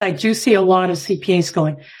I do see a lot of CPAs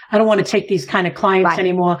going, I don't want to take these kind of clients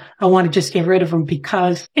anymore. I want to just get rid of them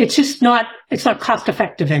because it's just not cost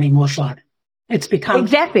effective anymore, Sean. It's become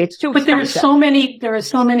exactly. It's too expensive. But there are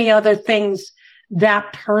so many other things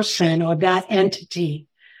that person or that entity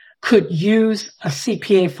could use a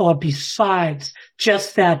CPA for besides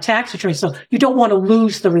just that tax return. So you don't want to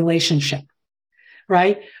lose the relationship,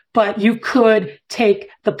 right? But you could take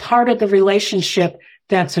the part of the relationship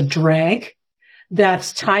that's a drag,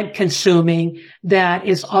 that's time consuming, that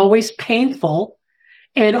is always painful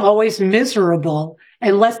and always miserable,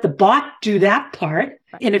 and let the bot do that part.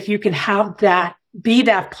 And if you can have that, be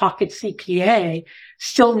that pocket CPA,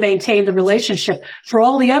 still maintain the relationship for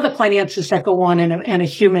all the other finances that go on in a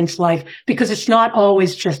human's life, because it's not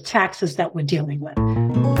always just taxes that we're dealing with.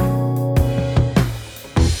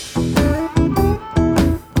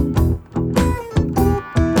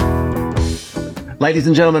 Ladies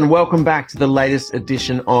and gentlemen, welcome back to the latest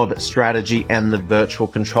edition of Strategy and the Virtual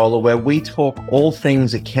Controller, where we talk all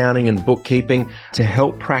things accounting and bookkeeping to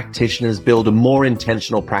help practitioners build a more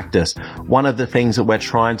intentional practice. One of the things that we're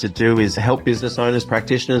trying to do is help business owners,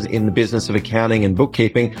 practitioners in the business of accounting and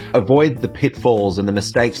bookkeeping avoid the pitfalls and the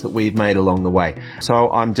mistakes that we've made along the way.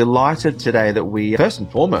 So I'm delighted today that we, first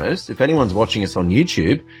and foremost, if anyone's watching us on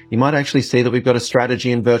YouTube, you might actually see that we've got a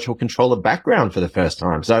Strategy and Virtual Controller background for the first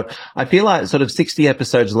time. So I feel like sort of 60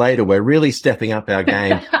 episodes later, we're really stepping up our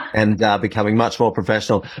game and becoming much more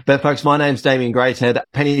professional. But folks, my name's Damien Greathead.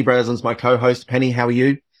 Penny Breslin's my co-host. Penny, how are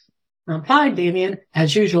you? I'm fine, Damien,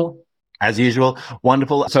 as usual. As usual.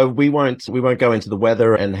 Wonderful. So we won't go into the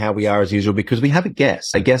weather and how we are as usual, because we have a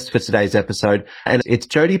guest for today's episode, and it's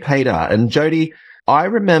Jody Pater. And Jody, I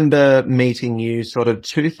remember meeting you sort of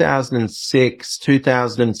 2006,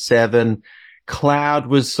 2007. Cloud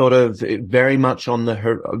was sort of very much on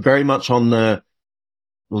the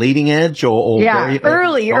leading edge or very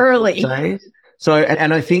early. So,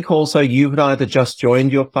 and I think also you had either just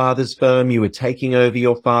joined your father's firm, you were taking over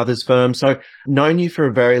your father's firm. So known you for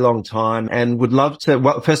a very long time and would love to,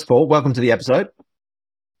 well, first of all, welcome to the episode.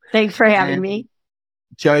 Thanks for having me.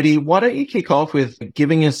 Jody, why don't you kick off with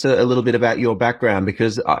giving us a little bit about your background?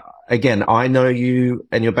 Because again, I know you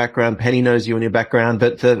and your background, Penny knows you and your background,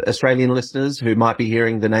 but for Australian listeners who might be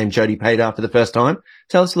hearing the name Jody Pater for the first time,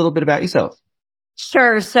 tell us a little bit about yourself.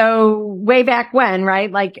 Sure. So way back when,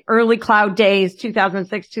 right? Like early cloud days,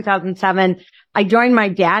 2006, 2007, I joined my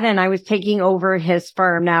dad and I was taking over his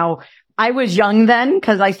firm. Now, I was young then,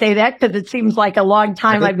 because I say that because it seems like a long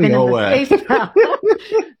time I've been in the space now.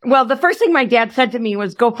 Well, the first thing my dad said to me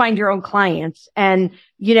was, go find your own clients. And,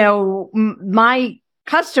 you know, my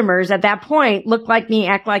customers at that point looked like me,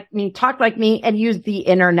 act like me, talk like me, and used the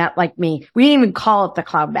internet like me. We didn't even call it the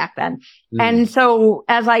cloud back then. And so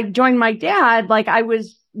as I joined my dad, like I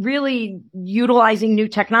was really utilizing new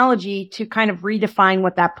technology to kind of redefine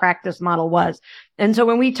what that practice model was. And so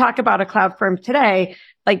when we talk about a cloud firm today,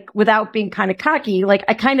 like without being kind of cocky, like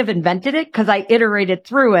I kind of invented it because I iterated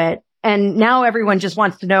through it. And now everyone just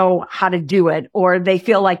wants to know how to do it, or they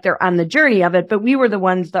feel like they're on the journey of it. But we were the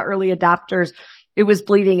ones, the early adopters. It was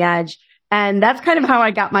bleeding edge. And that's kind of how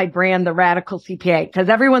I got my brand, the Radical CPA, because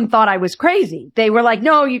everyone thought I was crazy. They were like,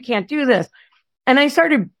 no, you can't do this. And I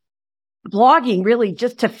started blogging really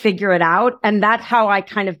just to figure it out. And that's how I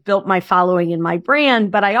kind of built my following and my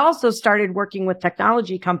brand. But I also started working with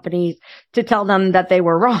technology companies to tell them that they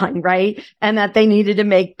were wrong, right? And that they needed to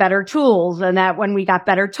make better tools, and that when we got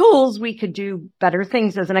better tools, we could do better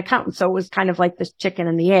things as an accountant. So it was kind of like this chicken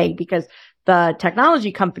and the egg, because the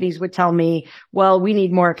technology companies would tell me, well, we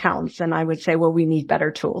need more accountants. And I would say, well, we need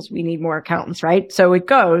better tools. We need more accountants, right? So it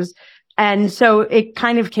goes. And so it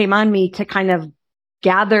kind of came on me to kind of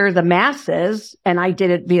gather the masses. And I did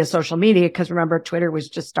it via social media, because remember, Twitter was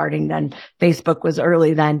just starting then. Facebook was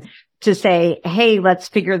early then, to say, hey, let's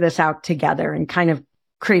figure this out together, and kind of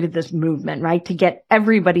created this movement, right? To get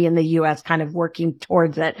everybody in the US kind of working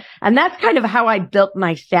towards it. And that's kind of how I built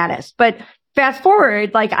my status. But fast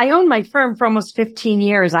forward, like I owned my firm for almost 15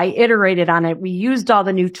 years. I iterated on it. We used all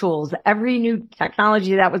the new tools, every new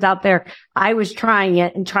technology that was out there. I was trying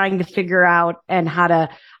it and trying to figure out and how to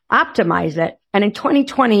optimize it. And in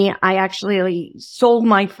 2020, I actually sold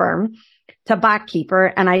my firm to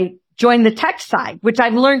BotKeeper, and I joined the tech side, which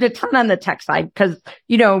I've learned a ton on the tech side, because,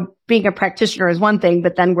 you know, being a practitioner is one thing,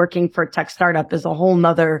 but then working for a tech startup is a whole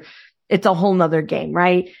nother game,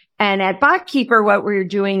 right? And at BotKeeper, what we're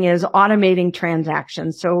doing is automating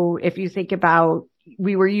transactions. So if you think about,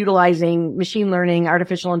 we were utilizing machine learning,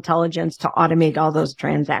 artificial intelligence to automate all those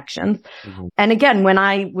transactions. Mm-hmm. And again, when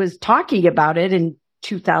I was talking about it in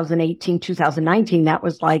 2018, 2019, that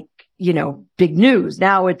was like, you know, big news.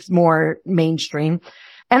 Now it's more mainstream.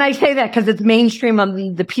 And I say that because it's mainstream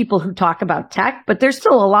on the people who talk about tech, but there's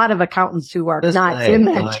still a lot of accountants who are not in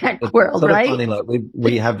that tech world, right? Funny, like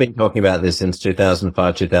we have been talking about this since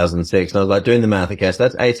 2005, 2006. And I was like doing the math, okay, so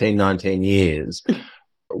that's 18, 19 years.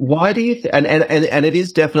 Why do you, and it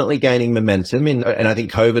is definitely gaining momentum and I think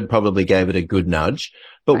COVID probably gave it a good nudge,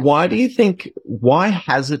 but why do you think, why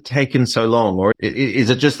has it taken so long? Or is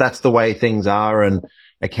it just that's the way things are and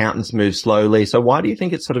accountants move slowly? So why do you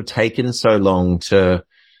think it's sort of taken so long to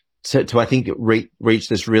I think reach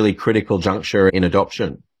this really critical juncture in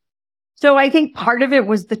adoption? So I think part of it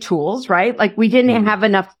was the tools, right? Like we didn't have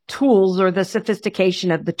enough tools or the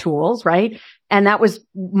sophistication of the tools, right? And that was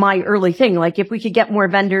my early thing. Like if we could get more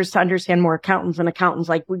vendors to understand more accountants and accountants,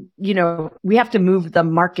 like we have to move the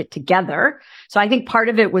market together. So I think part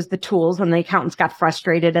of it was the tools and the accountants got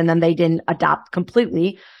frustrated and then they didn't adopt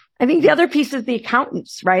completely. I think the other piece is the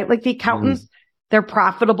accountants, right? Like the accountants, they're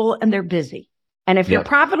profitable and they're busy. And if you're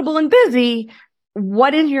profitable and busy,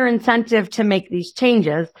 what is your incentive to make these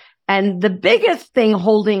changes? And the biggest thing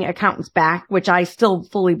holding accountants back, which I still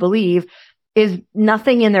fully believe, is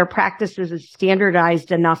nothing in their practices is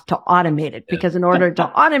standardized enough to automate it. Because in order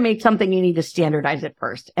to automate something, you need to standardize it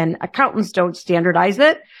first. And accountants don't standardize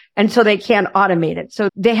it. And so they can't automate it. So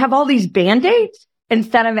they have all these band-aids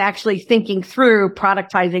instead of actually thinking through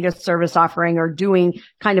productizing a service offering or doing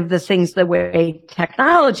kind of the things the way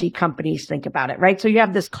technology companies think about it, right? So you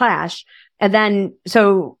have this clash. And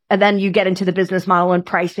then you get into the business model and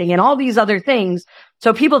pricing and all these other things.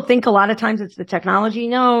 So people think a lot of times it's the technology.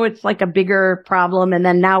 No, it's like a bigger problem. And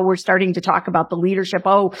then now we're starting to talk about the leadership.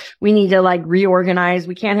 Oh, we need to like reorganize.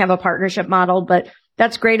 We can't have a partnership model, but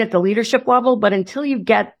that's great at the leadership level. But until you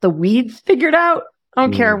get the weeds figured out, I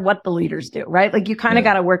don't care what the leaders do, right? Like you kind of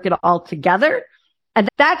got to work it all together. And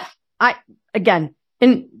again,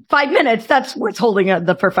 in 5 minutes, that's what's holding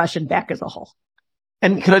the profession back as a whole.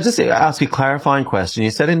 And could I just ask you a clarifying question? You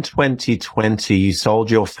said in 2020, you sold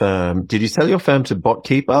your firm. Did you sell your firm to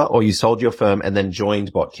BotKeeper or you sold your firm and then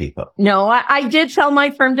joined BotKeeper? No, I did sell my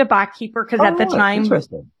firm to BotKeeper because at the time,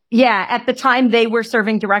 at the time they were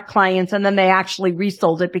serving direct clients and then they actually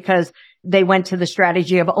resold it because they went to the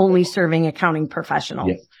strategy of only serving accounting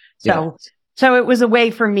professionals. So it was a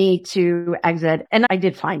way for me to exit and I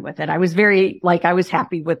did fine with it. I was I was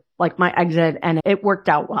happy with like my exit and it worked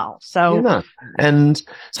out well. So, and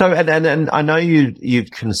I know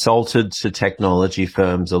you've consulted to technology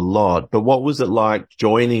firms a lot, but what was it like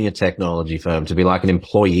joining a technology firm to be like an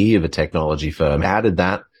employee of a technology firm? How did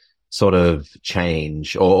that sort of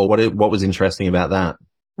change or what was interesting about that?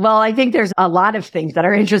 Well, I think there's a lot of things that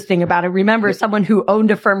are interesting about it. Remember, someone who owned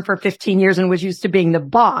a firm for 15 years and was used to being the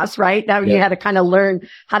boss, right? Now you had to kind of learn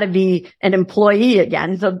how to be an employee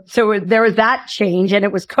again. So there was that change and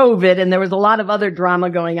it was COVID and there was a lot of other drama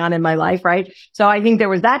going on in my life, right? So I think there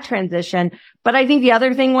was that transition. But I think the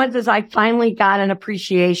other thing is I finally got an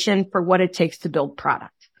appreciation for what it takes to build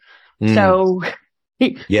product. So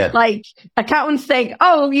like accountants think,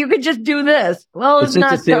 oh, you could just do this. Well, it's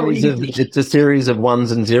not so easy. It's a series of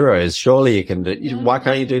ones and zeros. Surely you can do. Why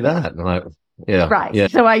can't you do that? Right. Yeah.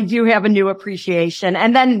 So I do have a new appreciation.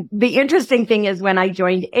 And then the interesting thing is when I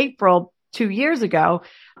joined April 2 years ago,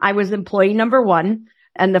 I was employee number 1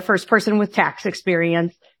 and the first person with tax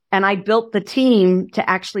experience. And I built the team to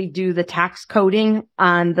actually do the tax coding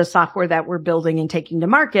on the software that we're building and taking to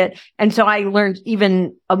market. And so I learned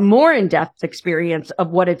even a more in-depth experience of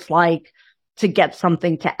what it's like to get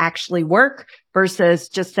something to actually work versus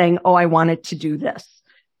just saying, oh, I wanted to do this.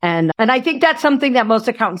 And I think that's something that most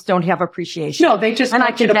accountants don't have appreciation. No, they just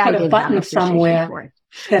want you to put a button somewhere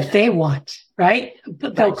that they want, right?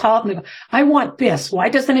 They'll call it, I want this. Why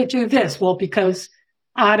doesn't it do this? Well, because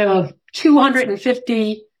out of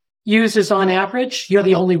 250 users on average, you're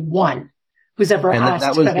the only one who's ever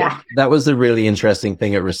asked for that. That was the really interesting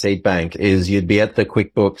thing at Receipt Bank is you'd be at the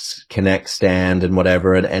QuickBooks Connect stand and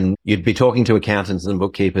whatever, and you'd be talking to accountants and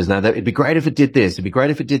bookkeepers. Now, it'd be great if it did this. It'd be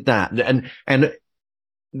great if it did that. And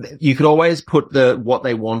you could always put what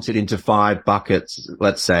they wanted into 5 buckets,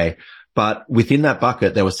 let's say. But within that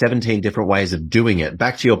bucket, there were 17 different ways of doing it.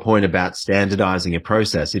 Back to your point about standardizing a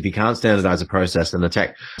process. If you can't standardize a process, then the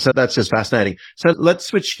tech. So that's just fascinating. So let's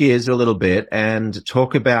switch gears a little bit and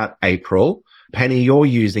talk about April. Penny, you're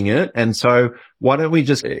using it. And so why don't we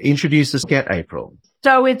just introduce us Get April?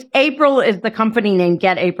 So April is the company name.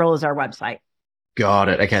 Get April is our website. Got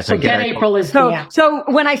it. Okay. So Get April is so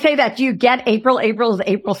when I say that, do you get April? April is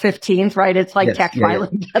April 15th, right? It's like tax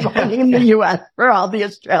filing deadline in the US for all the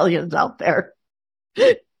Australians out there.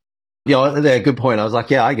 Yeah, good point. I was like,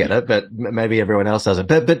 yeah, I get it, but maybe everyone else doesn't.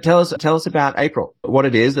 But tell us about April, what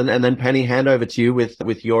it is, and then Penny, hand over to you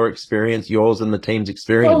with your experience, yours and the team's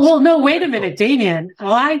experience. Well, no, wait a minute, Damien.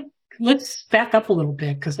 Let's back up a little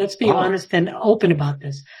bit, because let's be honest and open about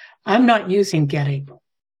this. I'm not using Get April.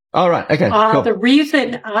 All right. Okay. Cool. The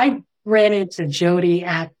reason I ran into Jody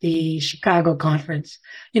at the Chicago conference,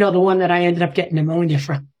 the one that I ended up getting pneumonia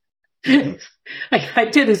from. I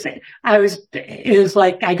did this. It was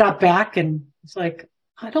like, I got back and it's like,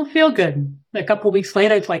 I don't feel good. And a couple of weeks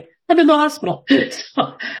later, it's like, I'm in the hospital.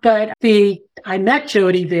 But I met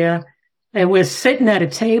Jody there, and we're sitting at a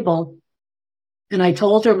table, and I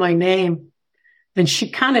told her my name, and she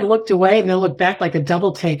kind of looked away and then looked back like a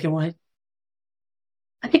double take and went,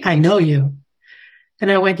 I think I know you.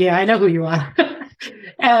 And I went, yeah, I know who you are.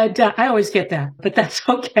 And I always get that, but that's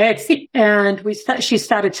okay. And she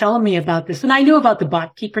started telling me about this, and I knew about the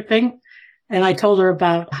bot keeper thing. And I told her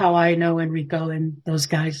about how I know Enrico and those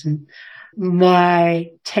guys and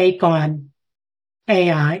my take on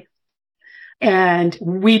AI. And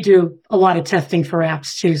we do a lot of testing for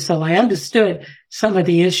apps too. So I understood some of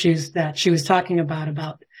the issues that she was talking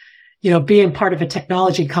about, being part of a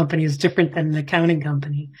technology company is different than an accounting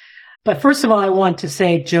company. But first of all, I want to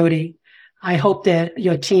say, Jody, I hope that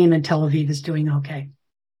your team in Tel Aviv is doing okay.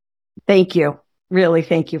 Thank you. Really,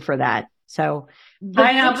 thank you for that. So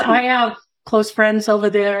I have close friends over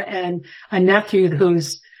there and a nephew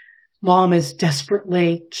whose mom is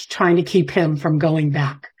desperately trying to keep him from going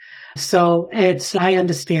back. So I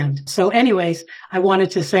understand. So anyways, I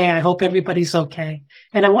wanted to say, I hope everybody's okay.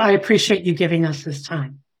 And I appreciate you giving us this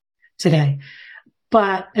time today.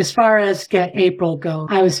 But as far as Get April goes,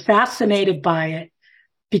 I was fascinated by it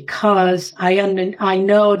because I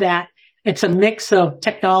know that it's a mix of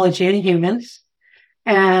technology and humans.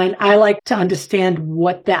 And I like to understand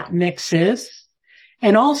what that mix is.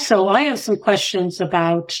 And also, I have some questions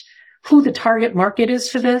about who the target market is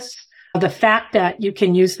for this, the fact that you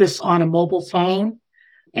can use this on a mobile phone,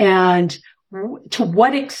 and to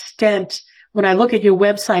what extent, when I look at your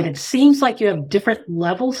website, it seems like you have different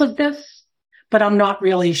levels of this, but I'm not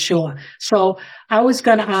really sure. So I was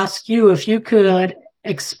going to ask you if you could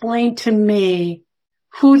explain to me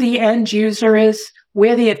who the end user is,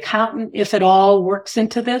 where the accountant, if at all, works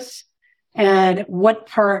into this, and what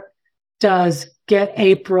part does Get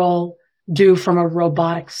April do from a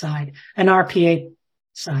robotic side, an RPA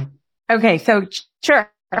side. Okay, so sure.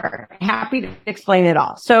 Happy to explain it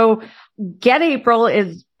all. So Get April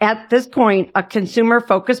is at this point a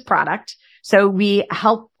consumer-focused product. So we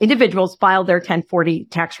help individuals file their 1040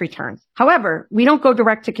 tax returns. However, we don't go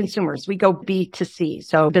direct to consumers. We go B2C,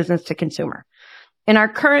 so business to consumer. In our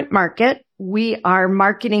current market, we are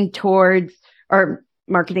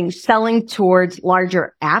selling towards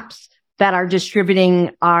larger apps that are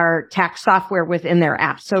distributing our tax software within their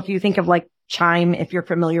apps. So if you think of like Chime, if you're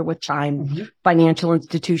familiar with Chime, financial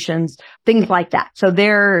institutions, things like that. So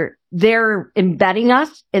they're embedding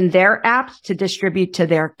us in their apps to distribute to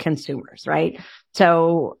their consumers, right?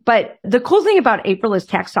 So, but the cool thing about April is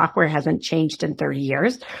tax software hasn't changed in 30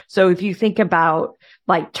 years. So if you think about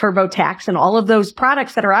like TurboTax and all of those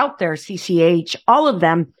products that are out there, CCH, all of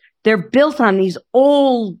them, they're built on these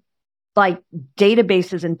old like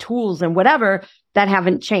databases and tools and whatever that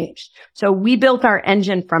haven't changed. So we built our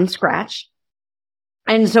engine from scratch.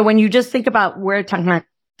 And so when you just think about where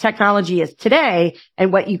technology is today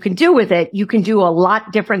and what you can do with it, you can do a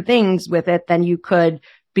lot different things with it than you could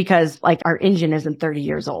because like our engine isn't 30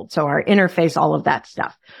 years old. So our interface, all of that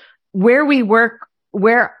stuff. Where we work,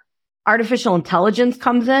 where artificial intelligence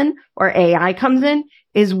comes in or AI comes in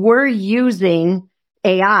is we're using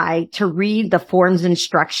AI to read the form's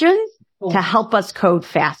instructions to help us code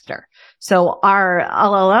faster. So our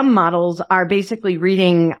LLM models are basically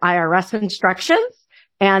reading IRS instructions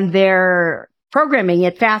and they're programming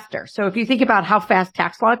it faster. So if you think about how fast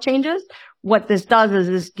tax law changes, what this does is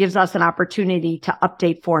this gives us an opportunity to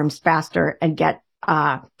update forms faster and get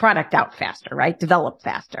product out faster, right? Develop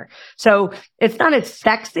faster. So it's not as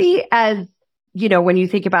sexy as, when you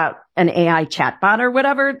think about an AI chatbot or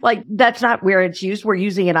whatever, like that's not where it's used. We're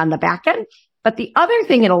using it on the back end. But the other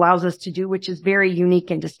thing it allows us to do, which is very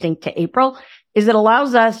unique and distinct to April, is it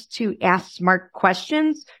allows us to ask smart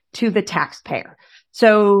questions to the taxpayer.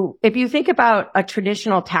 So if you think about a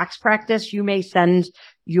traditional tax practice, you may send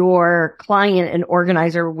your client an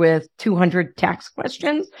organizer with 200 tax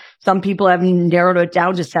questions. Some people have narrowed it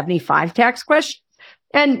down to 75 tax questions.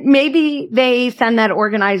 And maybe they send that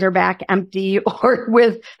organizer back empty or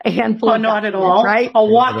with a handful of not at all. Right? I'll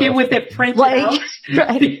walk in with it printed out.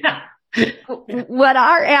 Right. What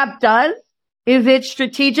our app does Is it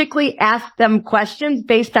strategically ask them questions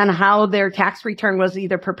based on how their tax return was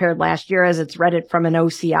either prepared last year as it's read it from an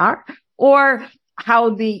OCR, or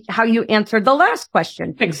how you answered the last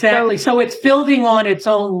question? Exactly. So it's building on its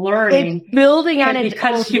own learning. It's building on its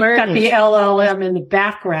because own you've learning. got the LLM in the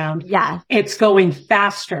background. Yeah. It's going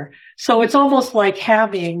faster. So it's almost like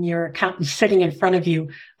having your accountant sitting in front of you.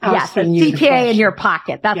 Yes, a CPA in your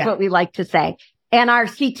pocket. That's what we like to say. And our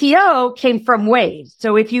CTO came from Waze.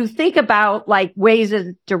 So if you think about like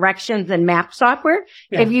Waze's directions and map software,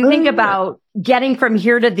 if you think about getting from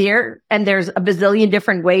here to there, and there's a bazillion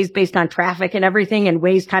different ways based on traffic and everything, and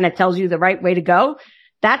Waze kind of tells you the right way to go.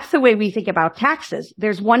 That's the way we think about taxes.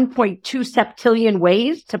 There's 1.2 septillion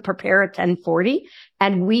ways to prepare a 1040,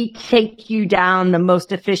 and we take you down the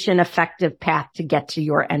most efficient, effective path to get to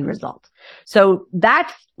your end result. So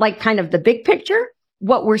that's like kind of the big picture.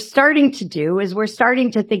 What we're starting to do is we're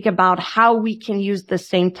starting to think about how we can use the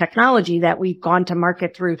same technology that we've gone to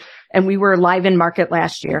market through. And we were live in market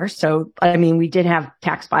last year. So, I mean, we did have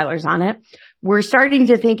tax filers on it. We're starting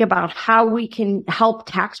to think about how we can help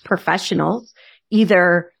tax professionals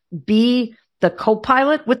either be the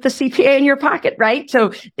co-pilot with the CPA in your pocket, right?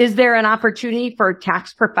 So is there an opportunity for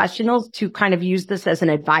tax professionals to kind of use this as an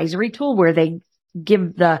advisory tool where they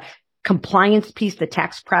give the compliance piece, the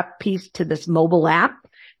tax prep piece to this mobile app,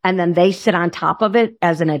 and then they sit on top of it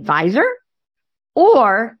as an advisor?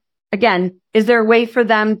 Or again, is there a way for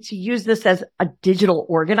them to use this as a digital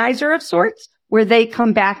organizer of sorts where they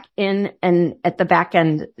come back in and at the back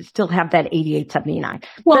end still have that 8879?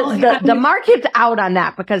 Well, the market's out on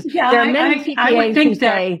that because there are many CPAs who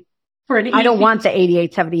say, I don't want the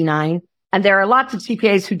 8879. And there are lots of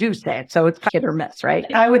CPAs who do say it. So it's hit or miss, right?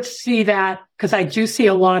 I would see that because I do see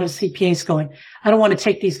a lot of CPAs going, I don't want to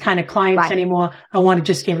take these kind of clients anymore. I want to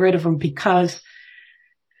just get rid of them because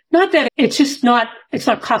not that it's just not, it's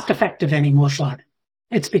not cost effective anymore, Sean.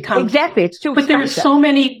 It's become exactly. It's too expensive. But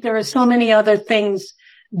there are so many other things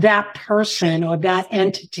that person or that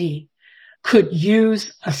entity could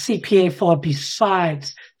use a CPA for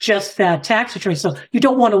besides just that tax return. So you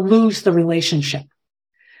don't want to lose the relationship,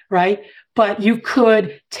 right? But you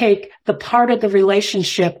could take the part of the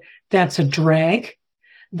relationship that's a drag,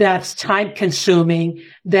 that's time consuming,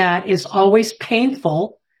 that is always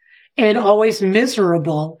painful and always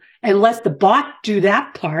miserable, and let the bot do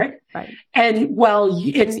that part. Right. And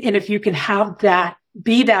if you can have that,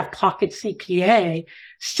 be that pocket CPA,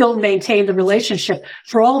 still maintain the relationship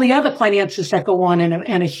for all the other finances that go on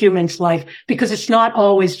in a human's life, because it's not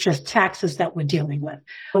always just taxes that we're dealing with.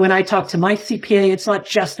 When I talk to my CPA, it's not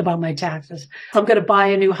just about my taxes. I'm going to buy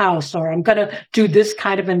a new house, or I'm going to do this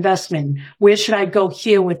kind of investment. Where should I go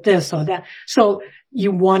here with this or that? So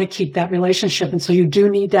you want to keep that relationship. And so you do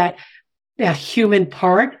need that human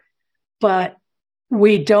part, but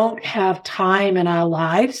we don't have time in our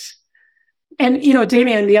lives. And,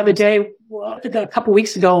 Damien, the other day, a couple of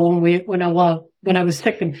weeks ago when I was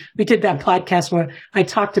sick, and we did that podcast where I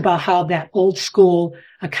talked about how that old school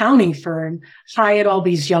accounting firm hired all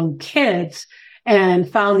these young kids and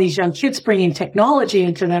found these young kids bringing technology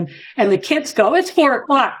into them. And the kids go, it's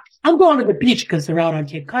 4:00. I'm going to the beach because they're out on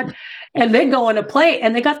Cape Cod, and they go in to play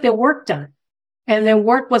and they got their work done. And their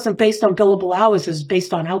work wasn't based on billable hours. It was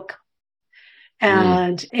based on outcome.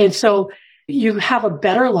 And so you have a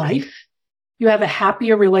better life. You have a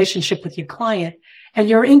happier relationship with your client, and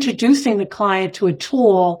you're introducing the client to a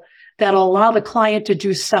tool that'll allow the client to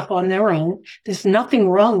do stuff on their own. There's nothing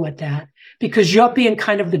wrong with that because you're being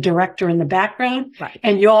kind of the director in the background, right,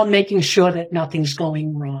 and you're making sure that nothing's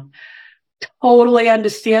going wrong. Totally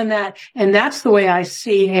understand that. And that's the way I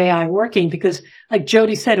see AI working, because like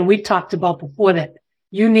Jody said, and we talked about before, that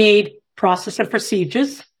you need process and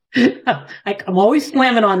procedures. I'm always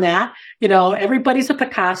slamming on that. Everybody's a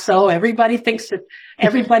Picasso. Everybody thinks that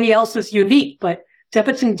everybody else is unique, but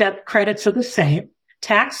debits and credits are the same.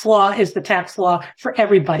 Tax law is the tax law for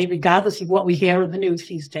everybody, regardless of what we hear in the news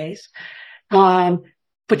these days.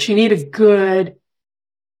 But you need a good,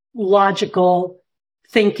 logical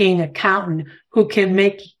thinking accountant who can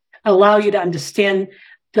allow you to understand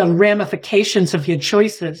the ramifications of your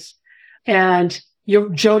choices. And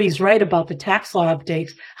Jody's right about the tax law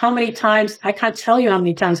updates. How many times, I can't tell you how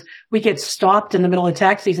many times we get stopped in the middle of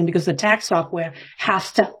tax season because the tax software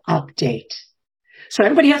has to update. So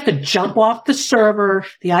everybody has to jump off the server.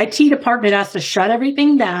 The IT department has to shut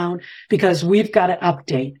everything down because we've got to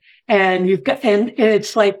update. And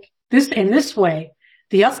it's like this, in this way,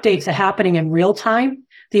 the updates are happening in real time.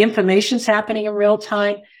 The information's happening in real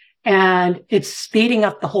time. And it's speeding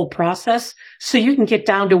up the whole process so you can get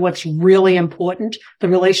down to what's really important, the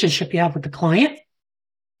relationship you have with the client,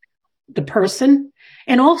 the person.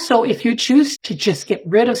 And also if you choose to just get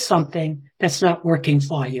rid of something that's not working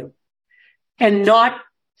for you and not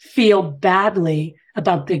feel badly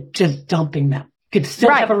about just dumping them. You could still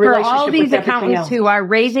have a relationship for all these with everything accountants else. who are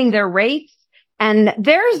raising their rates, and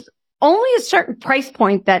there's only a certain price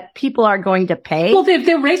point that people are going to pay. Well,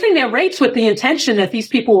 they're raising their rates with the intention that these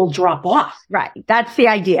people will drop off. Right. That's the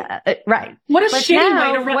idea. Right. What a But shitty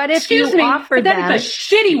now, way to run. what if Excuse you me, offer but that them? is a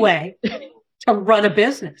shitty way to run a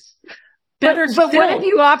business. But what if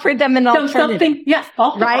you offered them an alternative? Something, yes,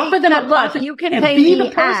 Right? offer them That, a look, positive you can and pay be me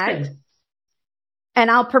the person. X and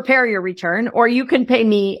I'll prepare your return, or you can pay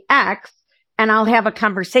me X and I'll have a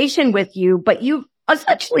conversation with you, but you've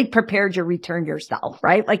essentially prepared your return yourself,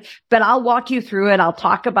 right? Like, but I'll walk you through it. I'll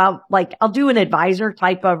talk about, like, I'll do an advisor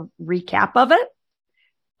type of recap of it.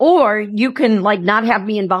 Or you can, like, not have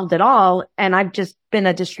me involved at all, and I've just been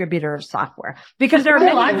a distributor of software. Because there are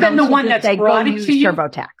many I've been the one that's brought it to you.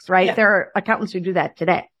 TurboTax, right? Yeah. There are accountants who do that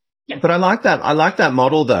today. But I like that. I like that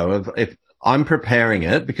model though, of if I'm preparing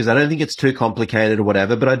it, because I don't think it's too complicated or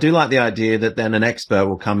whatever, but I do like the idea that then an expert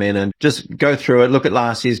will come in and just go through it, look at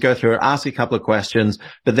last year's, go through it, ask a couple of questions,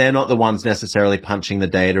 but they're not the ones necessarily punching the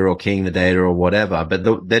data or keying the data or whatever, but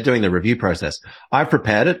they're doing the review process. I've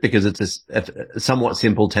prepared it because it's a somewhat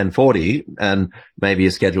simple 1040 and maybe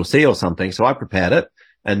a Schedule C or something. So I prepared it.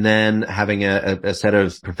 And then having a set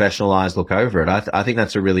of professionalized look over it. I think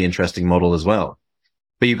that's a really interesting model as well.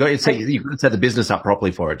 But you've got to set the business up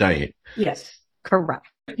properly for it, don't you? Yes. Correct.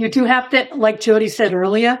 You do have to, like Jody said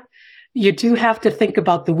earlier, you do have to think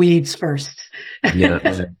about the weeds first. Yeah,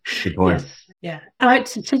 good point. Yes. Yeah.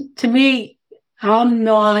 To me, I'm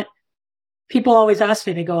not, people always ask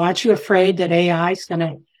me, they go, aren't you afraid that AI is going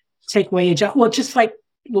to take away your job? Well, just like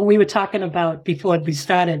when we were talking about before we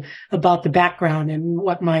started about the background and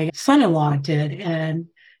what my son-in-law did. And,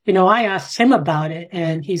 I asked him about it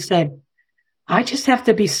and he said, I just have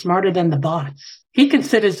to be smarter than the bots. He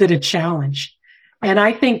considers it a challenge. And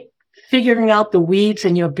I think figuring out the weeds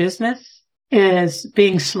in your business is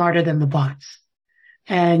being smarter than the bots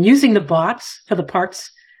and using the bots for the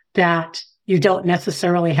parts that you don't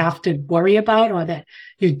necessarily have to worry about or that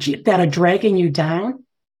are dragging you down.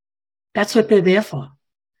 That's what they're there for.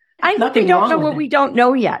 I think we don't know what we don't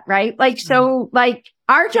know yet, right? Like, so like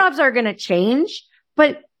our jobs are going to change,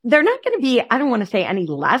 but they're not going to be, I don't want to say any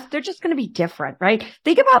less. They're just going to be different, right?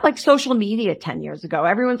 Think about like social media 10 years ago.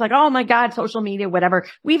 Everyone's like, oh my God, social media, whatever.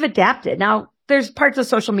 We've adapted. Now there's parts of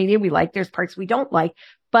social media we like. There's parts we don't like,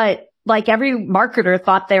 but like every marketer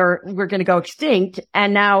thought we're going to go extinct.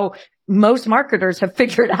 And now most marketers have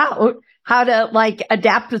figured out how to like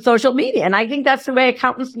adapt to social media. And I think that's the way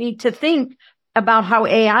accountants need to think about how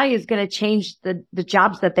AI is going to change the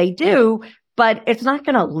jobs that they do, but it's not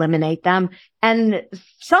going to eliminate them. And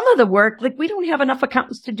some of the work, like we don't have enough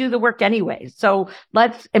accountants to do the work anyway. So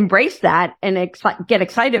let's embrace that and get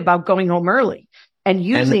excited about going home early and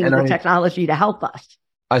using the technology to help us.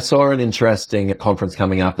 I saw an interesting conference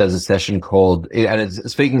coming up. There's a session called, and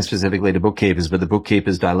it's speaking specifically to bookkeepers, but the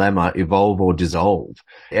bookkeeper's dilemma, evolve or dissolve.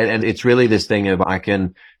 And it's really this thing of I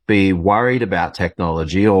can be worried about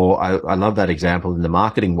technology, or I love that example in the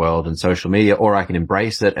marketing world and social media, or I can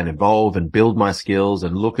embrace it and evolve and build my skills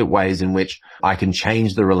and look at ways in which I can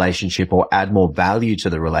change the relationship or add more value to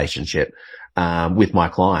the relationship with my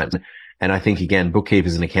client. And I think, again,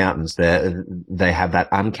 bookkeepers and accountants, they have that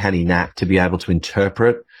uncanny knack to be able to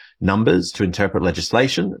interpret numbers, to interpret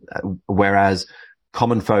legislation, whereas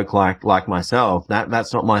common folk like myself,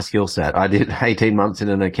 that's not my skill set. I did 18 months in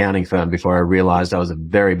an accounting firm before I realized I was a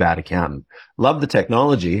very bad accountant. Love the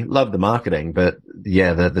technology, love the marketing, but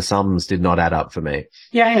yeah, the sums did not add up for me.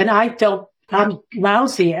 Yeah, and I'm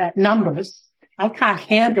lousy at numbers. I can't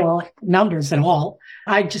handle numbers at all.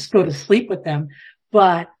 I just go to sleep with them.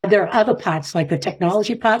 But there are other parts, like the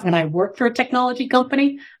technology part. When I worked for a technology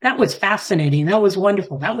company, that was fascinating. That was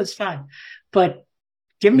wonderful. That was fun. But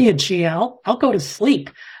give me a GL, I'll go to sleep.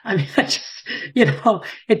 I mean, I just,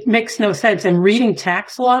 it makes no sense. And reading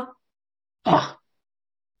tax law, oh,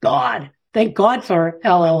 God, thank God for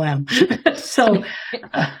LLM. So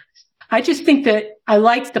I just think that I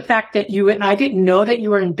like the fact that and I didn't know that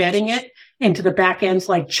you were embedding it into the back ends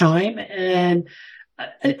like Chime. And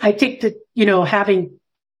I think that, having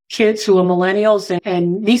kids who are millennials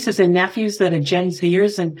and nieces and nephews that are Gen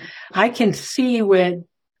Zers, and I can see with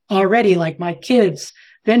already like my kids,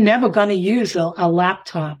 they're never going to use a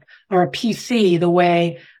laptop or a PC the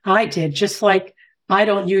way I did, just like I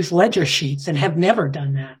don't use ledger sheets and have never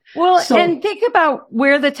done that. Well, and think about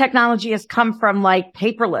where the technology has come from, like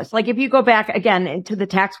paperless. Like if you go back again into the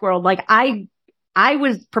tax world, like I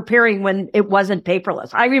was preparing when it wasn't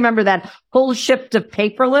paperless. I remember that whole shift of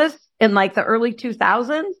paperless in like the early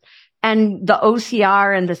 2000s, and the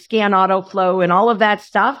OCR and the scan auto flow and all of that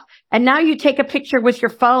stuff. And now you take a picture with your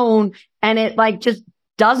phone and it like just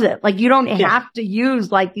does it. Like you don't have to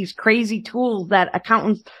use like these crazy tools that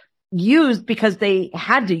accountants used because they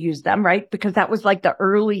had to use them, right? Because that was like the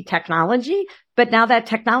early technology. But now that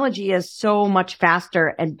technology is so much faster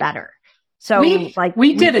and better. So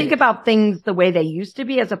we think about things the way they used to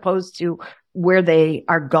be as opposed to where they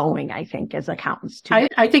are going, I think, as accountants too.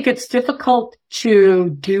 I think it's difficult to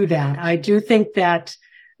do that. I do think that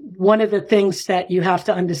one of the things that you have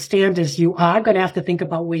to understand is you are going to have to think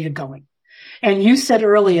about where you're going. And you said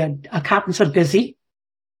earlier, accountants are busy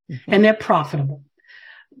and they're profitable,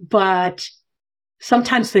 but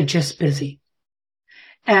sometimes they're just busy.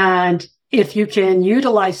 And if you can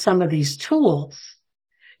utilize some of these tools,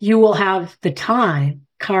 you will have the time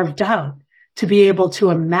carved out to be able to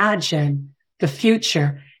imagine the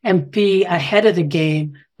future and be ahead of the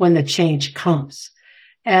game when the change comes.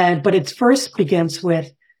 But it first begins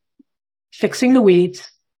with fixing the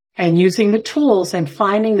weeds and using the tools and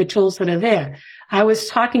finding the tools that are there. I was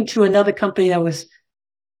talking to another company that was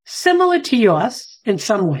similar to yours in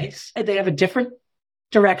some ways. They have a different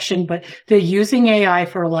direction, but they're using AI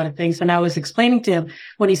for a lot of things. And I was explaining to him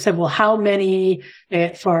when he said, well, how many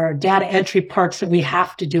for data entry parts that we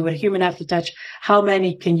have to do, a human has to touch, how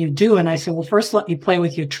many can you do? And I said, well, first let me play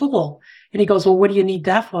with your tool. And he goes, well, what do you need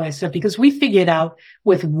that for? I said, because we figured out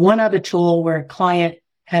with one other tool where a client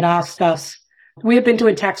had asked us, we have been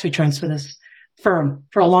doing tax returns for this firm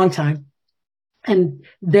for a long time. And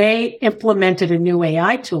they implemented a new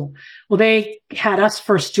AI tool. Well, they had us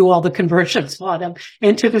first do all the conversions for them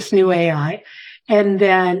into this new AI. And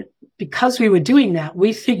then because we were doing that,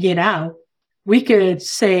 we figured out we could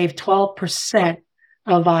save 12%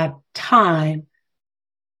 of our time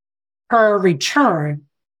per return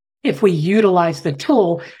if we utilize the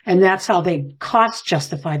tool. And that's how they cost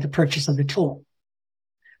justified the purchase of the tool.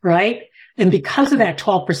 Right? And because of that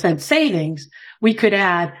 12% savings, we could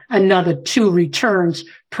add another 2 returns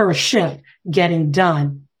per shift getting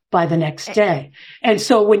done by the next day. And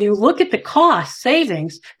so when you look at the cost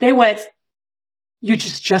savings, they went, you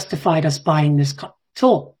just justified us buying this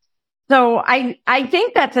tool. So I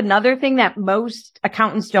think that's another thing that most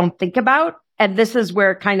accountants don't think about. And this is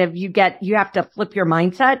where kind of you have to flip your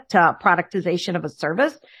mindset to productization of a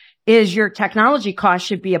service. Is your technology cost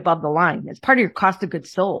should be above the line. It's part of your cost of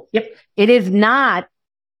goods sold. Yep. It is not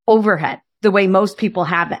overhead the way most people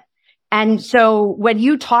have it. And so when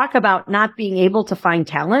you talk about not being able to find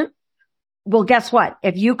talent, well, guess what?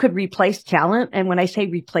 If you could replace talent, and when I say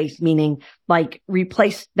replace, meaning like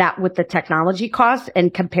replace that with the technology costs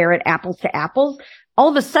and compare it apples to apples, all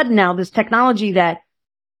of a sudden now this technology that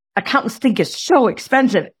accountants think is so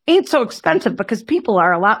expensive ain't so expensive because people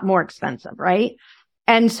are a lot more expensive, right?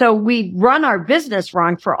 And so we run our business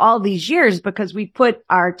wrong for all these years because we put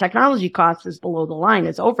our technology costs as below the line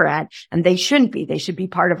as overhead, and they shouldn't be. They should be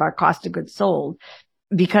part of our cost of goods sold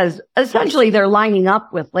because essentially they're lining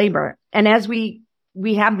up with labor. And as we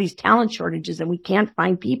have these talent shortages and we can't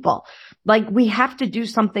find people, like we have to do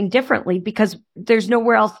something differently because there's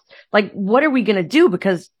nowhere else. Like, what are we going to do?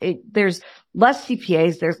 Because there's less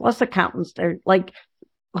CPAs, there's less accountants. They're like,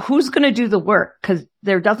 who's going to do the work? Because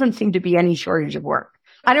there doesn't seem to be any shortage of work.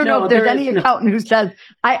 I don't know if there's any accountant who says,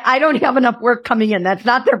 I don't have enough work coming in. That's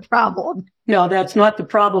not their problem. No, that's not the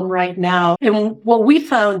problem right now. And what we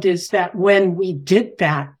found is that when we did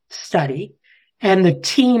that study and the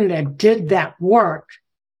team that did that work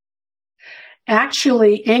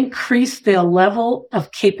actually increased their level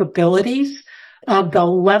of capabilities of the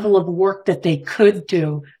level of work that they could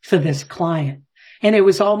do for this client. And it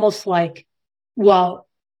was almost like, well,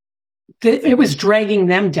 it was dragging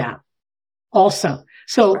them down also.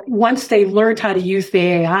 So once they learned how to use the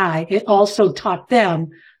AI, it also taught them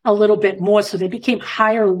a little bit more. So they became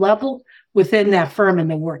higher level within that firm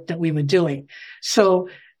and the work that we were doing. So,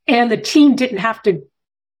 and the team didn't have to,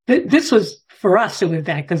 this was for us, it was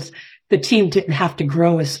that because the team didn't have to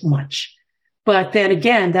grow as much. But then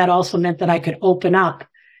again, that also meant that I could open up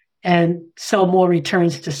and sell more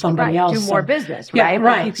returns to somebody else. Do more business, right? Yeah,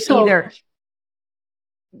 right. So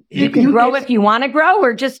you can grow if you want to grow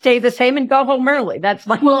or just stay the same and go home early. That's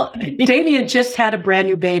like, well, Damien just had a brand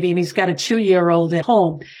new baby and he's got a 2-year-old at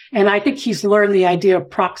home. And I think he's learned the idea of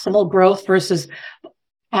proximal growth versus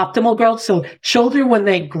optimal growth. So children, when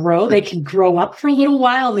they grow, they can grow up for a little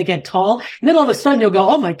while and they get tall. And then all of a sudden you'll go,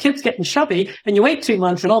 oh, my kid's getting chubby. And you wait 2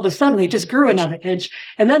 months and all of a sudden they just grew another inch.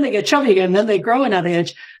 And then they get chubby again and then they grow another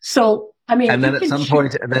inch. So I mean, and then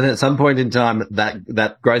at some point in time,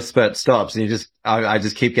 that growth spurt stops, and I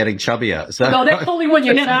just keep getting chubbier. So no, that's only when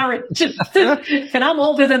you hit our age. And I'm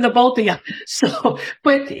older than the both of you. So,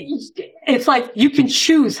 but it's like you can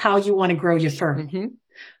choose how you want to grow your firm. Mm-hmm.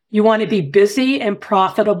 You want to be busy and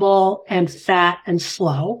profitable and fat and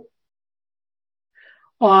slow,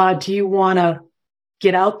 or do you want to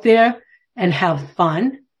get out there and have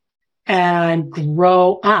fun and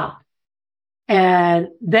grow up? And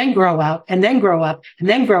then grow up and then grow up and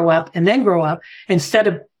then grow up and then grow up instead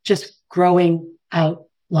of just growing out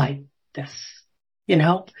like this,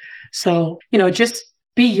 So, just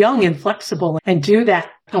be young and flexible and do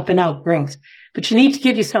that up and out growth. But you need to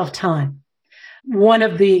give yourself time. One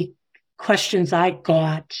of the questions I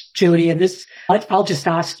got, Judy, and I'll just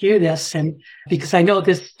ask you this, and because I know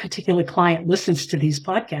this particular client listens to these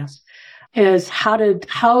podcasts, is how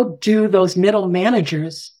do those middle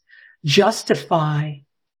managers justify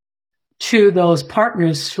to those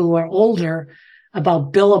partners who are older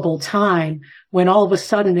about billable time when all of a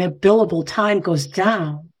sudden their billable time goes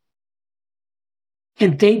down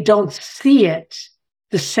and they don't see it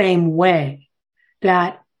the same way,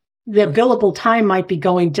 that their billable time might be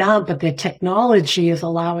going down, but their technology is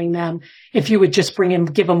allowing them, if you would just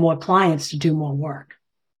give them more clients, to do more work.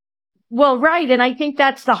 Well, right. And I think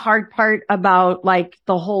that's the hard part about like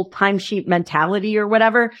the whole timesheet mentality or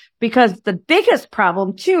whatever, because the biggest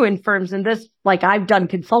problem too in firms, and this, like I've done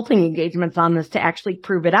consulting engagements on this to actually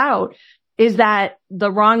prove it out, is that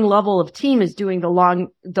the wrong level of team is doing the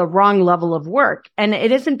wrong level of work. And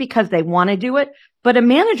it isn't because they want to do it, but a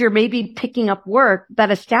manager may be picking up work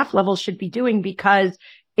that a staff level should be doing because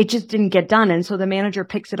it just didn't get done. And so the manager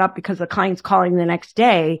picks it up because the client's calling the next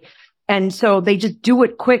day. And so they just do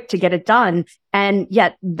it quick to get it done. And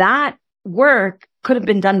yet that work could have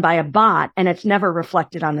been done by a bot, and it's never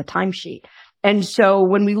reflected on the timesheet. And so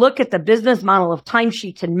when we look at the business model of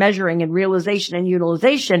timesheets and measuring and realization and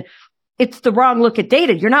utilization, it's the wrong look at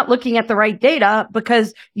data. You're not looking at the right data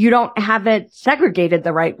because you don't have it segregated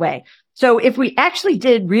the right way. So if we actually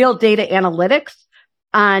did real data analytics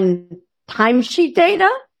on timesheet data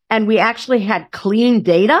and we actually had clean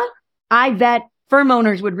data, I bet firm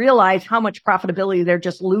owners would realize how much profitability they're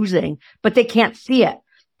just losing, but they can't see it.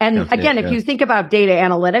 And again, if you think about data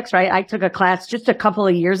analytics, right? I took a class just a couple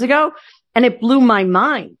of years ago and it blew my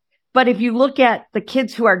mind. But if you look at the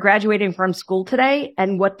kids who are graduating from school today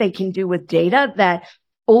and what they can do with data, that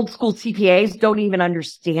old school CPAs don't even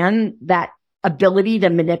understand that ability to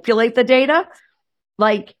manipulate the data.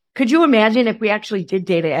 Like, could you imagine if we actually did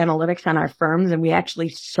data analytics on our firms and we actually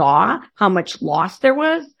saw how much loss there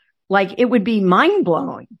was? Like, it would be mind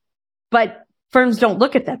blowing, but firms don't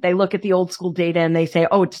look at that. They look at the old school data and they say,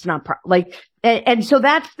 oh, it's not and so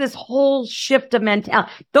that's this whole shift of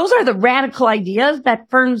mentality. Those are the radical ideas that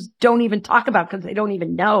firms don't even talk about because they don't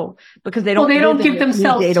even know, because they don't give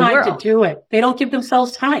themselves time to do it. They don't give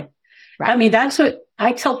themselves time. Right. I mean, that's what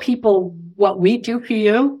I tell people. What we do for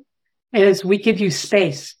you is we give you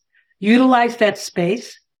space. Utilize that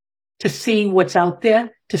space to see what's out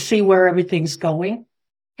there, to see where everything's going,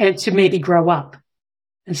 and to maybe grow up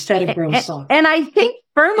instead of grow soft. And I think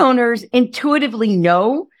firm owners intuitively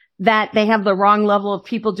know that they have the wrong level of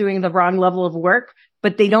people doing the wrong level of work,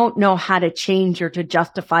 but they don't know how to change or to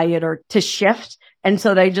justify it or to shift. And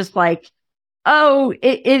so they just like, oh,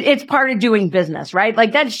 it's part of doing business, right?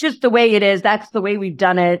 Like that's just the way it is. That's the way we've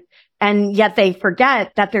done it. And yet they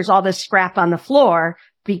forget that there's all this scrap on the floor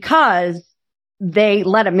because they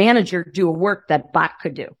let a manager do a work that bot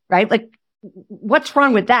could do, right? Like, what's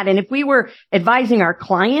wrong with that? And if we were advising our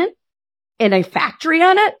client in a factory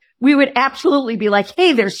on it, we would absolutely be like,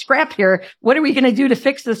 hey, there's scrap here. What are we going to do to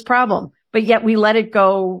fix this problem? But yet we let it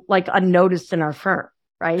go like unnoticed in our firm,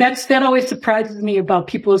 right? That always surprises me about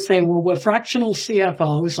people who say, well, we're fractional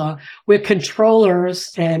CFOs, or we're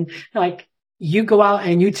controllers. And like you go out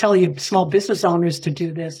and you tell your small business owners to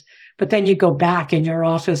do this, but then you go back and your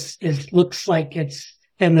office looks like it's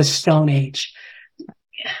in the Stone Age.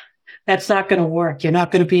 That's not going to work. You're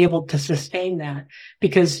not going to be able to sustain that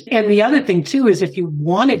and the other thing too is if you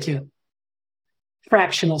want to do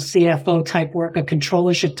fractional CFO type work or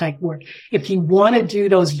controllership type work, if you want to do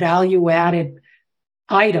those value added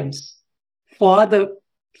items for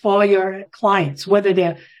your clients, whether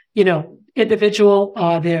they're, individual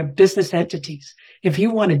or they're business entities, if you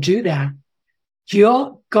want to do that,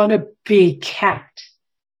 you're going to be capped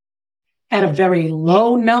at a very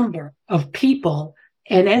low number of people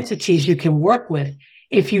and entities you can work with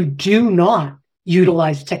if you do not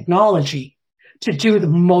utilize technology to do the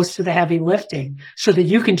most of the heavy lifting so that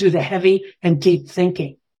you can do the heavy and deep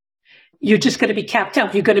thinking. You're just going to be capped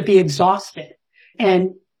out. You're going to be exhausted.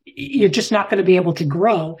 And you're just not going to be able to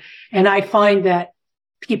grow. And I find that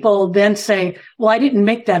people then say, well, I didn't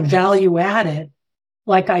make that value added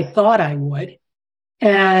like I thought I would.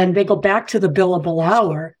 And they go back to the billable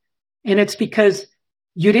hour. And it's because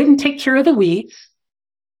you didn't take care of the weeds.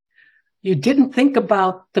 You didn't think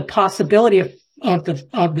about the possibility of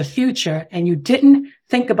the future. And you didn't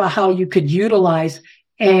think about how you could utilize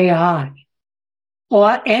AI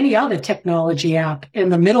or any other technology app in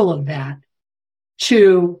the middle of that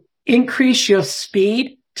to increase your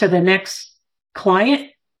speed to the next client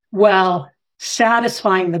while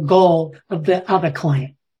satisfying the goal of the other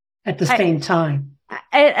client at the same time.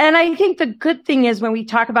 And I think the good thing is when we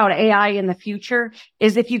talk about AI in the future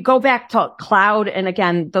is if you go back to cloud and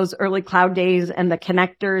again, those early cloud days and the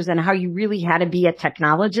connectors and how you really had to be a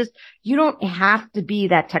technologist, you don't have to be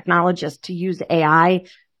that technologist to use AI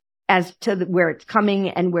as to where it's coming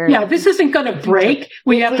and where. Yeah, this isn't going to break.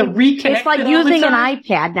 We have to reconnect. It's like using an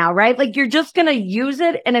iPad now, right? Like you're just going to use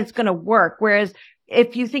it and it's going to work. Whereas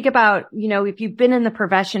if you think about, if you've been in the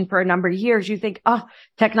profession for a number of years, you think, oh,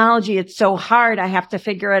 technology, it's so hard. I have to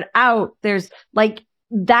figure it out. That's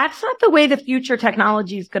not the way the future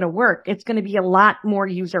technology is going to work. It's going to be a lot more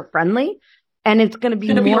user friendly and it's going to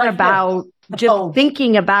be more about just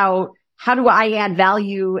thinking about how do I add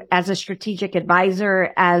value as a strategic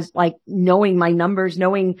advisor, as like knowing my numbers,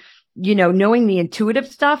 knowing the intuitive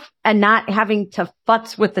stuff and not having to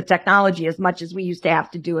futz with the technology as much as we used to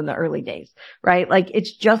have to do in the early days, right? Like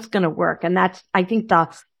it's just going to work. And that's, I think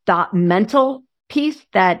the mental piece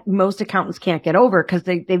that most accountants can't get over because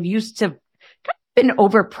they've used to been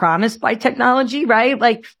overpromised by technology, right?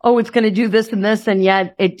 Like, oh, it's going to do this and this, and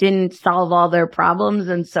yet it didn't solve all their problems.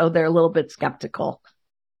 And so they're a little bit skeptical.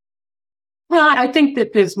 Well, I think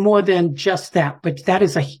that there's more than just that, but that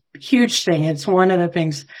is a huge thing. It's one of the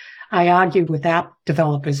things I argued with app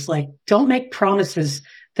developers, like, don't make promises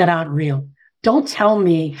that aren't real. Don't tell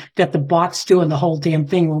me that the bot's doing the whole damn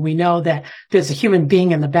thing when we know that there's a human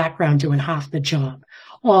being in the background doing half the job.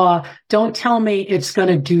 Or don't tell me it's going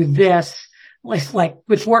to do this, like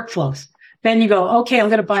with workflows. Then you go, okay, I'm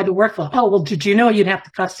going to buy the workflow. Oh, well, did you know you'd have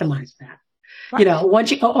to customize that? Right.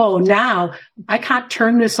 Once you go, oh, now I can't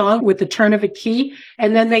turn this on with the turn of a key.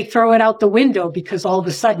 And then they throw it out the window because all of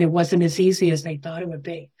a sudden it wasn't as easy as they thought it would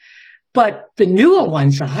be. But the newer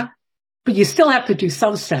ones are, but you still have to do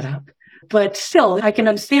some setup. But still, I can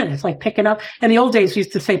understand it. It's like picking up. In the old days, we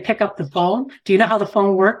used to say, pick up the phone. Do you know how the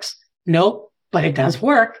phone works? Nope, but it does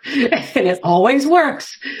work. And it always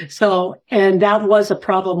works. So, and that was a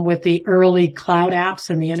problem with the early cloud apps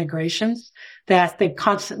and the integrations that they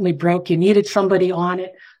constantly broke. You needed somebody on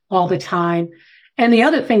it all the time. And the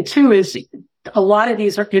other thing too is a lot of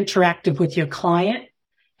these are interactive with your client.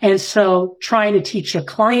 And so trying to teach your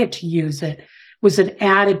client to use it was an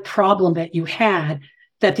added problem that you had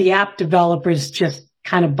that the app developers just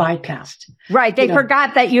kind of bypassed. Right. They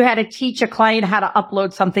forgot that you had to teach a client how to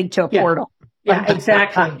upload something to a portal. Yeah,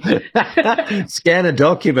 exactly. Scan a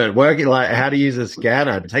document, working like how to use a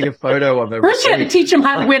scanner, take a photo of it. First, you had to teach them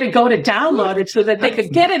where to go to download it so that they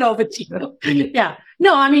could get it over to you. Yeah.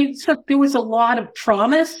 No, I mean, so there was a lot of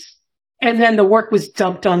promise, and then the work was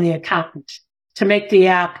dumped on the accountant to make the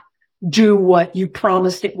app do what you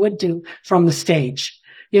promised it would do from the stage,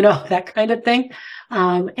 that kind of thing.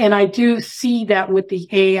 And I do see that with the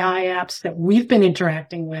AI apps that we've been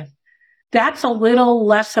interacting with. That's a little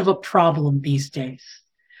less of a problem these days.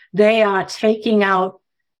 They are taking out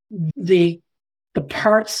the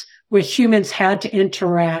parts where humans had to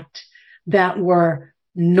interact that were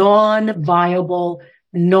non-viable,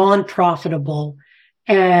 non-profitable,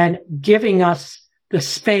 and giving us the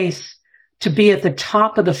space to be at the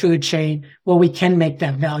top of the food chain where we can make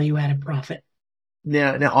that value-added profit.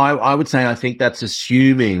 Now, I would say I think that's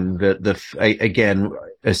assuming that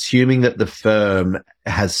assuming that the firm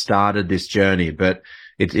has started this journey, but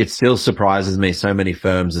it still surprises me. So many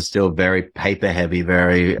firms are still very paper heavy,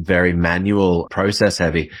 very, very manual, process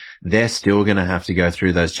heavy. They're still going to have to go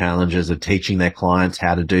through those challenges of teaching their clients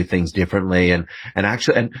how to do things differently and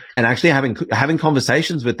actually having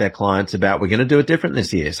conversations with their clients about, we're going to do it different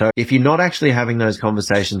this year. So if you're not actually having those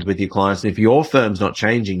conversations with your clients, and if your firm's not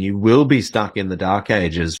changing, you will be stuck in the dark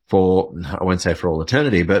ages for, I won't say for all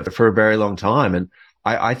eternity, but for a very long time. And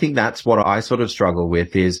I think that's what I sort of struggle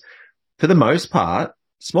with is, for the most part,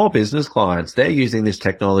 small business clients, they're using this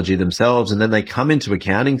technology themselves, and then they come into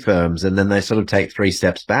accounting firms and then they sort of take 3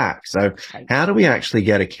 steps back. So how do we actually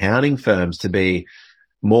get accounting firms to be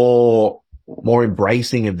more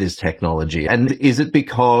embracing of this technology? And is it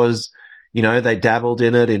because, they dabbled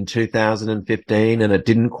in it in 2015 and it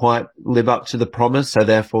didn't quite live up to the promise, so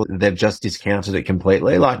therefore they've just discounted it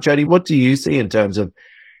completely? Like, Jody, what do you see in terms of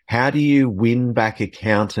how do you win back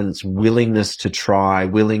accountants' willingness to try,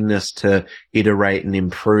 willingness to iterate and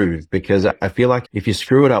improve? Because I feel like if you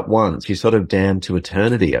screw it up once, you're sort of damned to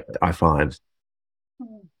eternity, I find.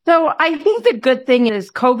 So I think the good thing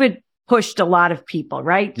is COVID pushed a lot of people,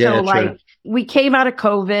 right? Yeah, so true. like we came out of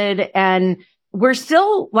COVID and we're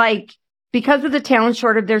still like, because of the talent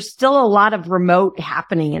shortage, there's still a lot of remote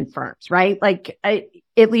happening in firms, right? Like at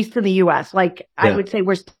least in the US, like I would say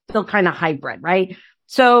we're still kind of hybrid, right?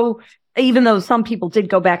 So even though some people did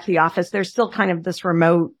go back to the office, there's still kind of this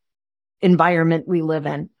remote environment we live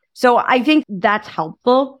in. So I think that's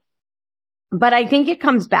helpful. But I think it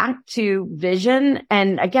comes back to vision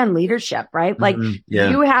and again, leadership, right? Like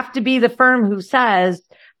you have to be the firm who says,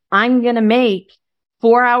 I'm going to make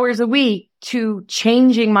 4 hours a week to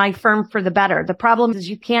changing my firm for the better. The problem is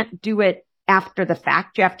you can't do it after the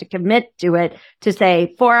fact. You have to commit to it to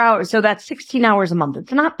say 4 hours. So that's 16 hours a month.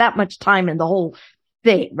 It's not that much time in the whole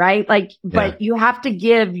thing, right? Like, but you have to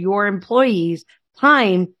give your employees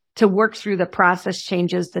time to work through the process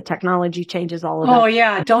changes, the technology changes, all of that. Oh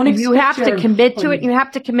yeah. You have to commit to it. You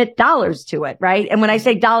have to commit dollars to it, right? And when I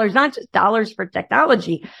say dollars, not just dollars for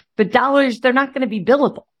technology, but dollars, they're not going to be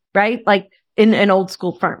billable, right? Like in an old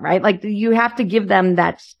school firm, right? Like you have to give them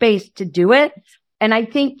that space to do it. And I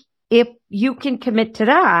think if you can commit to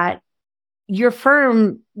that, your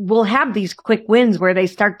firm will have these quick wins where they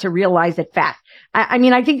start to realize it fast. I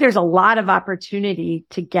mean, I think there's a lot of opportunity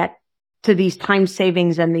to get to these time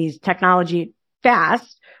savings and these technology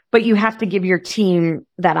fast, but you have to give your team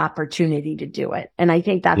that opportunity to do it. And I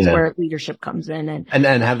think that's where leadership comes in and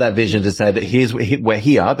have that vision to say that we're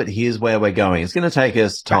here, but here's where we're going. It's going to take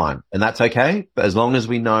us time and that's okay. But as long as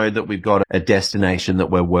we know that we've got a destination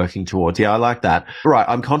that we're working towards. Yeah, I like that. Right.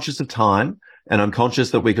 I'm conscious of time and I'm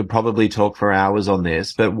conscious that we could probably talk for hours on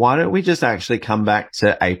this, but why don't we just actually come back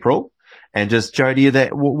to April? And just, Jody,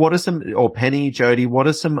 what are some, or Penny, Jody, what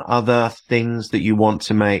are some other things that you want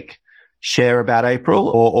to share about April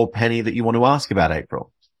or Penny that you want to ask about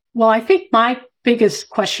April? Well, I think my biggest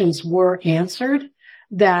questions were answered,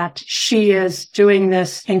 that she is doing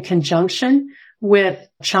this in conjunction with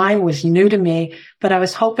Chime was new to me, but I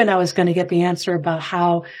was hoping I was going to get the answer about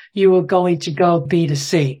how you were going to go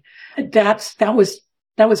B2C. That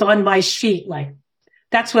was on my sheet. Like,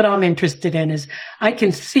 that's what I'm interested in, is I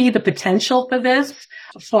can see the potential for this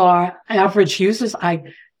for average users. I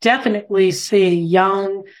definitely see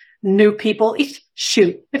young, new people.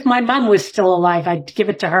 Shoot, if my mom was still alive, I'd give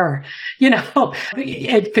it to her,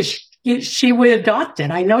 because she would adopt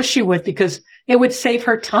it. I know she would, because it would save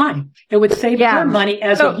her time. It would save her money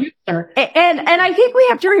as a user. And I think we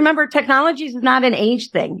have to remember technology is not an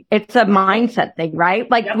age thing. It's a mindset thing, right?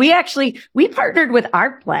 Like we partnered with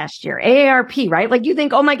ARP last year, AARP, right? Like you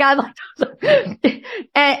think, oh my God,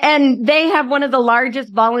 and they have one of the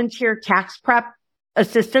largest volunteer tax prep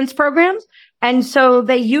assistance programs. And so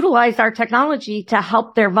they utilized our technology to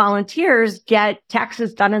help their volunteers get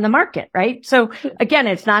taxes done in the market, right? So again,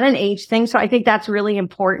 it's not an age thing. So I think that's really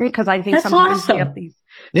important, because I think that's sometimes awesome. we have these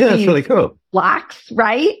that's really cool blocks,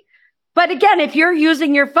 right? But again, if you're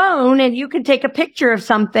using your phone and you can take a picture of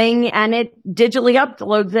something and it digitally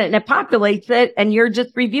uploads it and it populates it and you're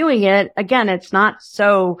just reviewing it, again, it's not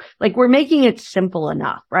so like we're making it simple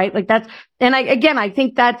enough, right? Like that's, and I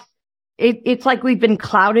think that's, it's like we've been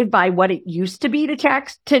clouded by what it used to be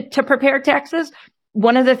to prepare taxes.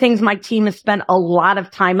 One of the things my team has spent a lot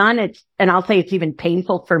of time on, and I'll say it's even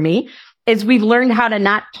painful for me, is we've learned how to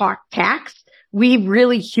not talk tax. We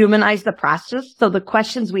really humanize the process. So the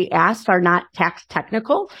questions we ask are not tax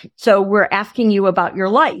technical. So we're asking you about your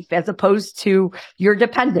life as opposed to your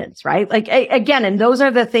dependents, right? Like again, and those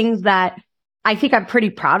are the things that I think I'm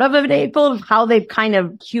pretty proud of April, of how they've kind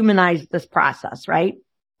of humanized this process, right?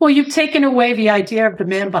 Well, you've taken away the idea of the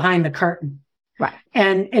man behind the curtain. Right.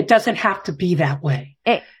 And it doesn't have to be that way.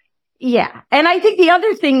 Yeah. And I think the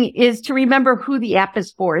other thing is to remember who the app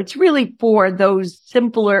is for. It's really for those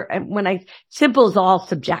simpler, simple is all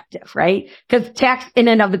subjective, right? Because tax in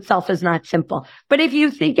and of itself is not simple. But if you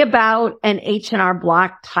think about an H&R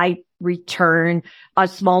Block type return, a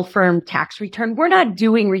small firm tax return, we're not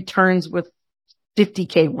doing returns with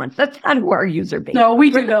 50K ones. That's not who our user base. No, we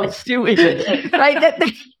do those.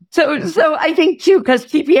 Right? So I think too, because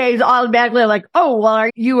CPA is automatically like, oh, well,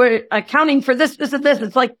 are you accounting for this, this, and this?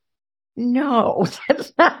 It's like, no,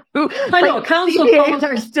 that's not who. I know. CPAs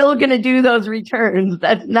are still going to do those returns.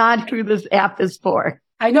 That's not who this app is for.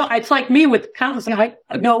 I know. It's like me with accountants.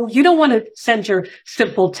 No, you don't want to send your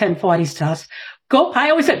simple 1040s to us. I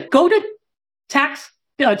always said, go to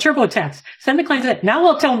TurboTax. Send the client that. Now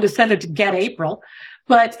I'll tell them to send it to Get April.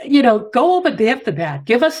 But, go over there for that.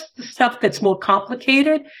 Give us the stuff that's more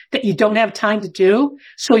complicated that you don't have time to do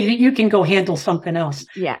so you can go handle something else.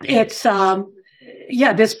 Yeah. It's,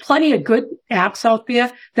 there's plenty of good apps out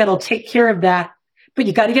there that'll take care of that, but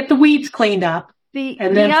you got to get the weeds cleaned up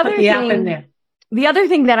and then put the app in there. The other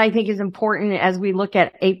thing that I think is important as we look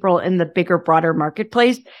at April in the bigger, broader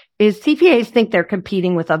marketplace is CPAs think they're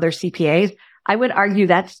competing with other CPAs. I would argue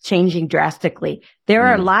that's changing drastically. There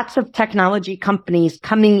are lots of technology companies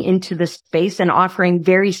coming into the space and offering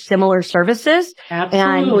very similar services.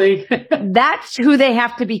 Absolutely. And that's who they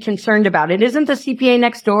have to be concerned about. It isn't the CPA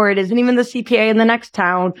next door. It isn't even the CPA in the next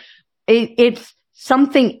town. It's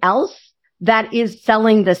something else that is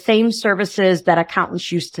selling the same services that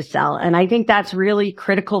accountants used to sell. And I think that's really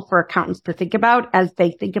critical for accountants to think about as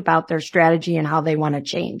they think about their strategy and how they want to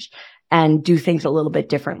change and do things a little bit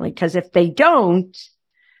differently. Because if they don't,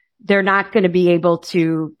 they're not going to be able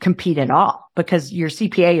to compete at all because your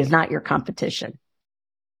CPA is not your competition.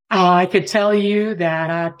 I could tell you that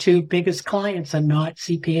our two biggest clients are not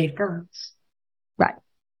CPA firms. Right.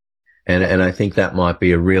 And I think that might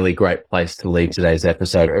be a really great place to leave today's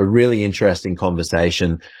episode. A really interesting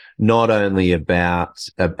conversation, not only about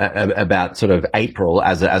sort of April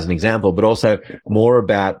as an example, but also more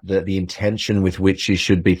about the intention with which you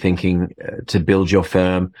should be thinking to build your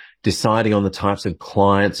firm, deciding on the types of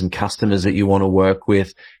clients and customers that you want to work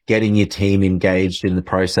with, getting your team engaged in the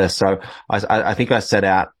process. So I think I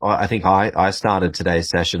started today's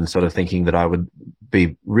session sort of thinking that I would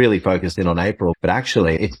be really focused in on April, but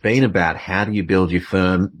actually it's been about how do you build your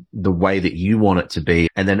firm the way that you want it to be.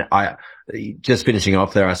 And then just finishing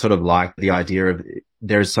off there, I sort of like the idea of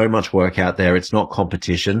there is so much work out there. It's not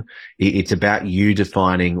competition. It's about you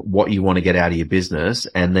defining what you want to get out of your business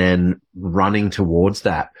and then running towards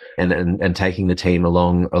that and taking the team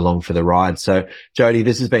along for the ride. So Jody,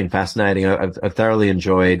 this has been fascinating. I've thoroughly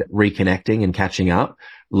enjoyed reconnecting and catching up,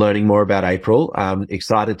 learning more about April.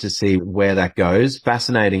 Excited to see where that goes.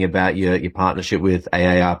 Fascinating about your partnership with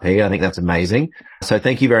AARP. I think that's amazing. So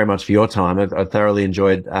thank you very much for your time. I've thoroughly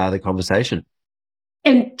enjoyed the conversation.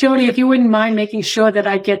 And Jody, if you wouldn't mind making sure that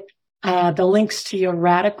I get the links to your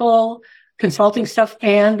radical consulting stuff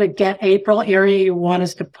and the Get April area you want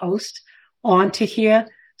us to post onto here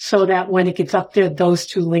so that when it gets up there, those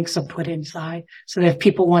two links are put inside so that if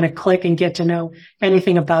people want to click and get to know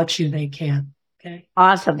anything about you, they can. Okay.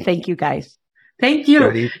 Awesome. Thank you, guys. Thank you.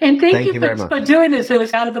 Jody, and thank you very for much. doing this. It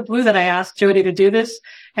was out of the blue that I asked Jody to do this,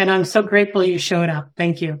 and I'm so grateful you showed up.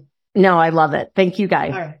 Thank you. No, I love it. Thank you,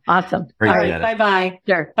 guys. All right. Awesome. Appreciate All right. it. Bye-bye.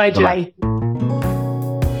 Sure. Bye, Bye-bye. Jody.